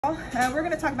We're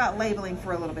going to talk about labeling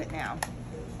for a little bit now.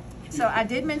 So I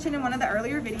did mention in one of the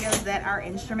earlier videos that our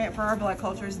instrument for our blood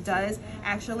cultures does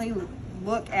actually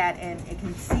look at and it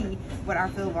can see what our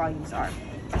fill volumes are.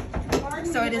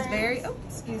 So it is very,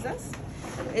 excuse us,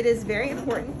 it is very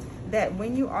important that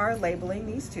when you are labeling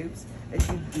these tubes that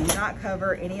you do not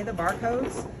cover any of the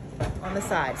barcodes on the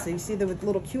side. So you see the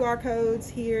little QR codes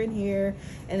here and here,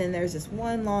 and then there's this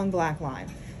one long black line.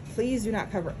 Please do not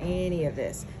cover any of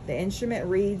this. The instrument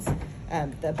reads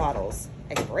the bottle's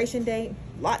expiration date,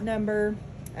 lot number,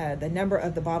 the number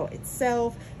of the bottle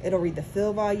itself. It'll read the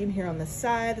fill volume here on the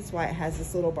side. That's why it has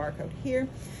this little barcode here.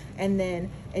 And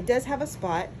then it does have a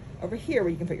spot over here where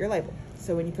you can put your label.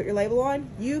 So when you put your label on,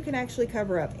 you can actually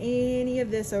cover up any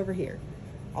of this over here.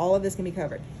 All of this can be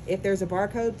covered. If there's a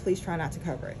barcode, please try not to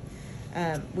cover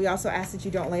it. We also ask that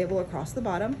you don't label across the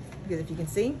bottom, because if you can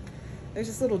see, there's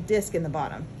this little disc in the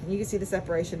bottom. You can see the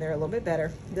separation there a little bit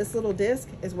better. This little disc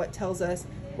is what tells us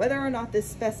whether or not this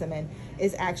specimen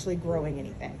is actually growing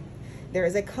anything. There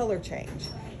is a color change.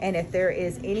 And if there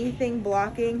is anything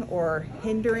blocking or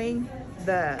hindering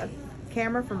the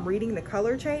camera from reading the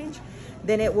color change,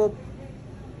 then it will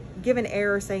give an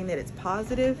error saying that it's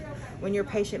positive when your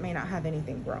patient may not have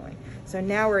anything growing. So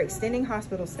now we're extending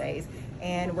hospital stays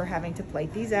and we're having to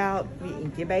plate these out. We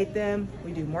incubate them.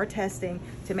 We do more testing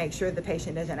to make sure the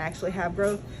patient doesn't actually have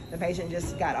growth. The patient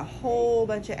just got a whole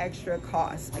bunch of extra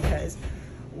costs because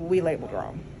we labeled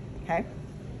wrong, okay?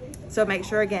 So make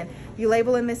sure, again, you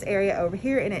label in this area over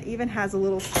here, and it even has a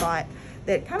little spot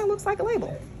that kind of looks like a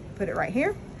label. Put it right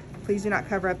here. Please do not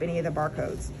cover up any of the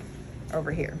barcodes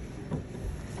over here.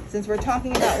 Since we're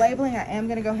talking about labeling, I am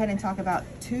gonna go ahead and talk about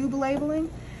tube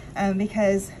labeling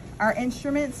because our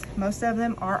instruments, most of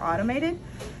them are automated.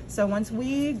 So once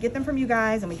we get them from you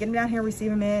guys and we get them down here,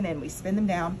 receive them in, and we spin them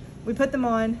down, we put them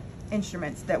on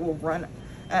instruments that will run.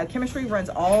 Chemistry runs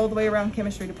all the way around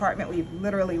chemistry department. We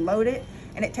literally load it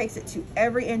and it takes it to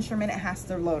every instrument it has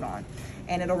to load on.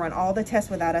 And it'll run all the tests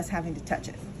without us having to touch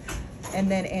it. And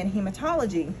then in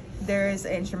hematology, there is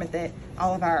an instrument that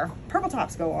all of our purple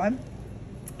tops go on,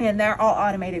 and they're all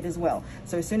automated as well.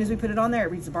 So as soon as we put it on there,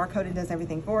 it reads the barcode and does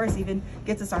everything for us, even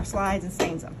gets us our slides and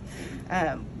stains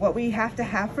them. What we have to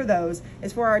have for those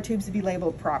is for our tubes to be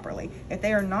labeled properly. If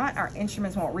they are not, our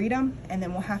instruments won't read them, and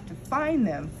then we'll have to find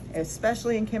them,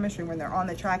 especially in chemistry when they're on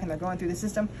the track and they're going through the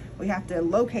system. We have to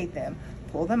locate them,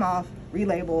 pull them off,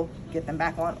 relabel, get them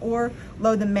back on, or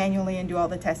load them manually and do all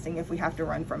the testing if we have to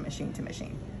run from machine to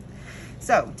machine.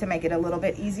 So to make it a little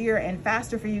bit easier and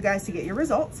faster for you guys to get your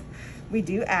results, we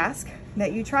do ask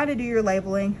that you try to do your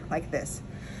labeling like this.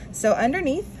 So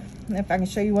underneath, if I can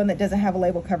show you one that doesn't have a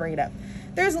label covering it up,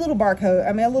 there's a little barcode,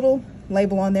 a little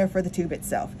label on there for the tube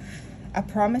itself. I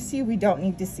promise you, we don't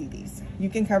need to see these. You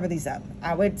can cover these up.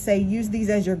 I would say use these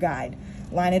as your guide.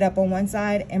 Line it up on one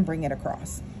side and bring it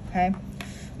across, okay?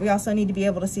 We also need to be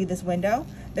able to see this window.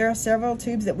 There are several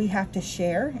tubes that we have to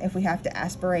share if we have to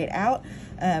aspirate out.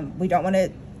 We don't want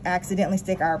to accidentally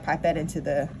stick our pipette into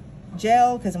the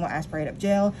gel because then we'll aspirate up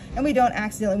gel, and we don't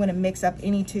accidentally want to mix up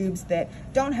any tubes that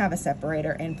don't have a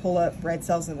separator and pull up red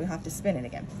cells and we have to spin it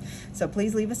again. So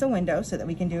please leave us a window so that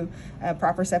we can do a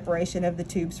proper separation of the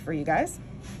tubes for you guys.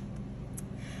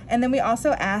 And then we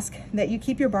also ask that you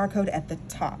keep your barcode at the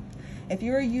top. If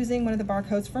you are using one of the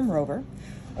barcodes from Rover,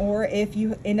 or if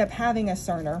you end up having a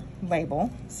Cerner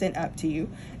label sent up to you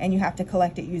and you have to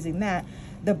collect it using that,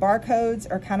 the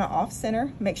barcodes are kind of off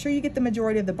center. Make sure you get the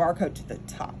majority of the barcode to the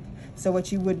top. So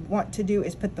what you would want to do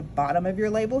is put the bottom of your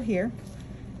label here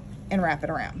and wrap it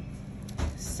around.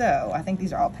 So I think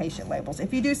these are all patient labels.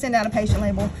 If you do send out a patient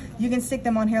label, you can stick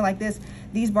them on here like this.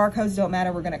 These barcodes don't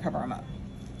matter, we're gonna cover them up,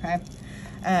 okay?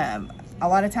 A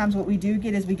lot of times what we do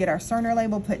get is we get our Cerner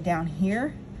label put down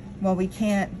here. Well, we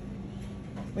can't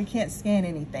scan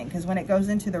anything because when it goes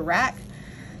into the rack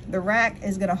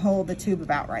is gonna hold the tube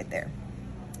about right there.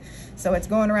 So it's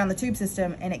going around the tube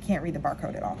system and it can't read the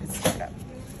barcode at all because it's covered up.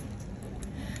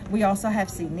 We also have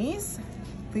seen these.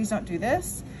 Please don't do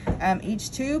this.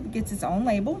 Each tube gets its own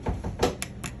label.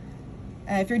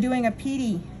 If you're doing a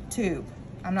PD tube,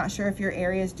 I'm not sure if your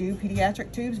areas do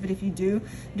pediatric tubes, but if you do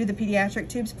the pediatric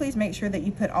tubes, please make sure that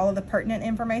you put all of the pertinent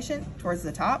information towards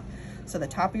the top. So the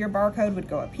top of your barcode would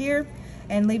go up here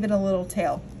and leave it a little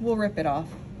tail. We'll rip it off.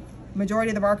 Majority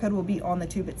of the barcode will be on the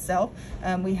tube itself.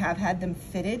 We have had them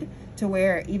fitted to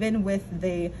where even with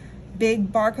the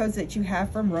big barcodes that you have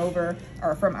from Rover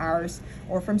or from ours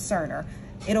or from Cerner,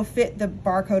 it'll fit the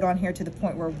barcode on here to the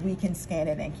point where we can scan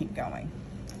it and keep going.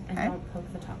 And don't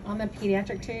poke the top. On the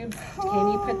pediatric tubes,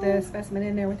 can you put the specimen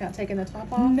in there without taking the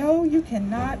top off? No, you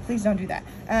cannot. Please don't do that.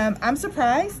 I'm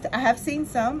surprised. I have seen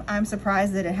some. I'm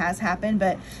surprised that it has happened,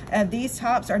 but these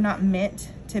tops are not meant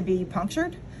to be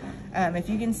punctured. If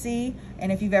you can see,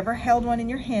 and if you've ever held one in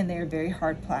your hand, they are very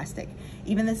hard plastic.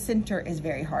 Even the center is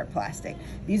very hard plastic.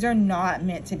 These are not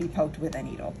meant to be poked with a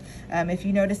needle. If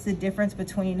you notice the difference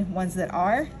between ones that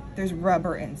are, there's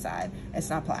rubber inside. It's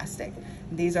not plastic.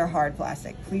 These are hard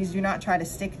plastic. Please do not try to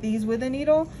stick these with a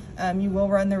needle. You will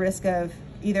run the risk of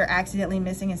either accidentally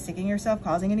missing and sticking yourself,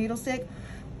 causing a needle stick,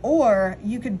 or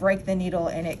you could break the needle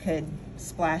and it could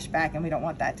splash back, and we don't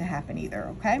want that to happen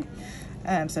either, okay?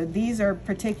 So these are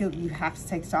particular, you have to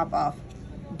take the top off,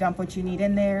 dump what you need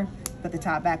in there, put the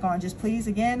top back on. Just please,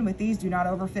 again, with these, do not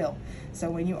overfill. So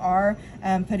when you are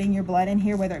putting your blood in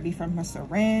here, whether it be from a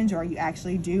syringe or you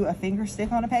actually do a finger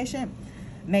stick on a patient,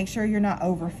 make sure you're not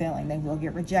overfilling. They will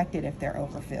get rejected if they're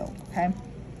overfilled, okay?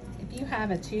 If you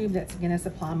have a tube that's gonna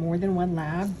supply more than one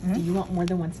lab, do you want more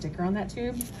than one sticker on that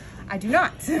tube? I do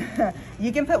not.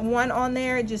 You can put one on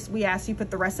there, just we ask you put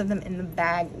the rest of them in the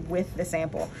bag with the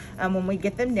sample. When we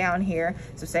get them down here,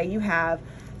 so say you have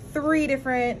 3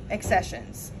 different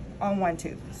accessions on one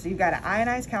tube. So you've got an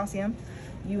ionized calcium,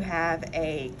 you have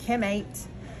a Chem 8,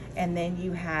 and then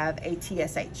you have a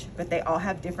TSH, but they all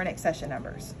have different accession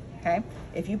numbers, okay?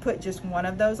 If you put just one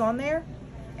of those on there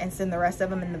and send the rest of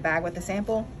them in the bag with the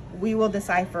sample, we will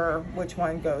decipher which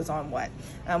one goes on what.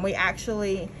 We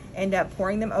actually end up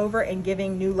pouring them over and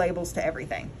giving new labels to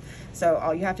everything. So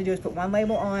all you have to do is put one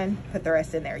label on, put the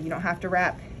rest in there. You don't have to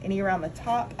wrap any around the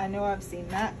top. I know I've seen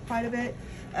that quite a bit.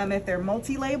 If they're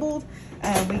multi-labeled,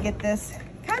 we get this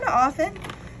kind of often.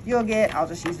 You'll get, I'll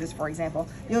just use this for example,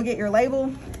 you'll get your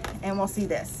label and we'll see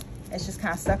this. It's just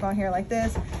kind of stuck on here like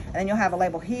this, and then you'll have a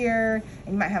label here,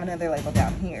 and you might have another label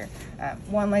down here.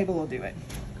 One label will do it.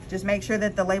 Just make sure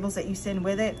that the labels that you send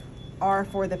with it are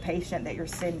for the patient that you're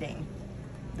sending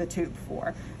the tube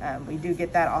for. We do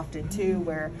get that often too,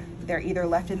 where they're either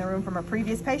left in the room from a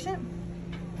previous patient,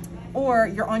 or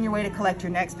you're on your way to collect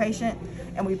your next patient,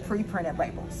 and we pre-printed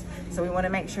labels. So we want to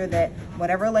make sure that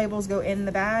whatever labels go in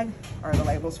the bag are the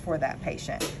labels for that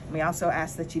patient. We also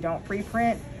ask that you don't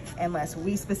pre-print unless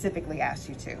we specifically ask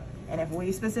you to. And if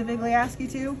we specifically ask you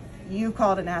to, you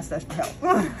called and asked us for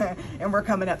help, and we're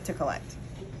coming up to collect.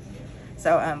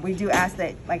 So we do ask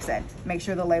that, like I said, make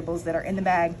sure the labels that are in the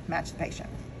bag match the patient.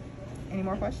 Any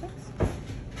more questions?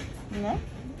 No?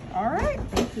 All right.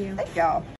 Thank you. Thank y'all.